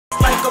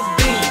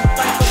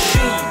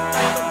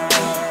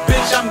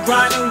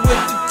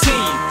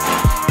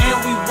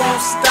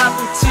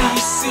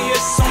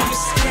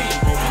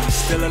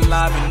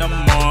5 in the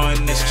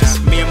morning. It's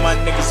just me and my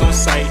niggas on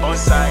site.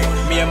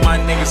 Me and my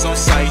niggas on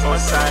site.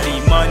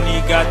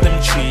 D-Money got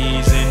them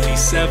trees and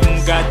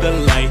D7 got the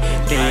light.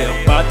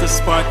 They about to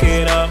spark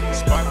it up,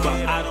 but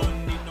I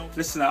don't need no.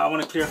 Listen, I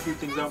want to clear a few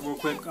things up real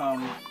quick.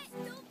 I'm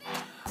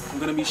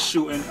gonna be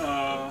shooting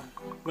a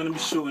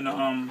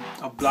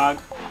vlog,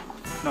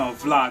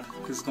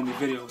 because it's gonna be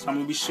video. So I'm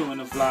gonna be shooting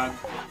a vlog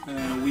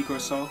in a week or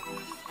so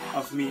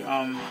of me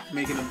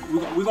making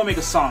we're gonna make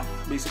a song.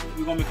 Basically,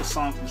 we're gonna make a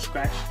song from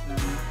scratch. You know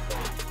what I mean?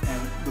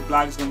 And the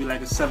vlog is gonna be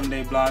like a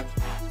 7-day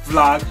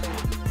vlog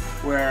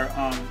where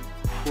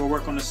we'll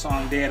work on the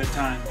song day at a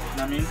time. You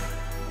know what I mean?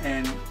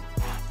 And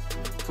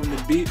from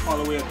the beat all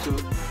the way up to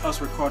us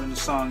recording the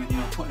song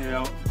and putting it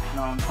out,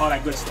 all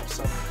that good stuff.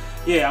 So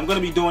yeah, I'm gonna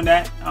be doing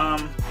that.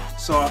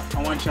 So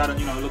I want y'all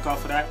to look out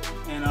for that.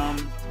 And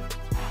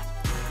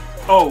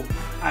oh,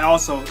 I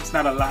also, it's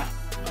not a lot.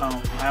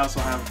 I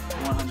also have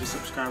 100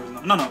 subscribers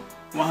now. No,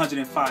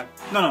 105.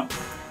 No,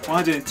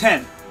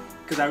 110.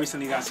 Because I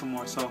recently got some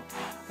more. So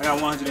I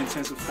got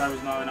 110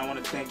 subscribers now, and I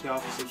want to thank y'all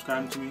for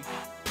subscribing to me.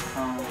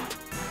 I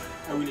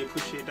really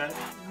appreciate that.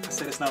 I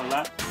said it's not a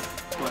lot,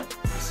 but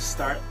it's a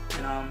start.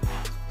 And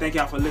thank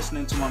y'all for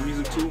listening to my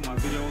music too, my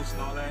videos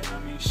and all that. You know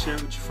what I mean? Share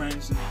it with your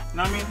friends, and you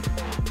know what I mean?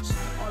 Just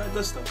all that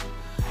good stuff.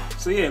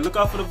 So yeah, look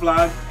out for the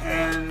vlog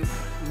and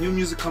new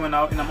music coming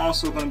out. And I'm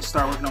also going to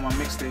start working on my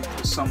mixtape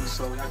for summer,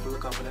 so you have to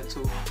look out for that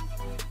too.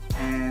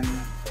 And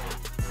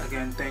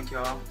again, thank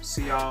y'all.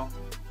 See y'all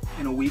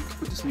in a week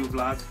with this new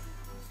vlog.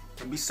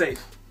 And be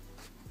safe.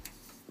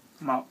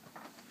 I'm out.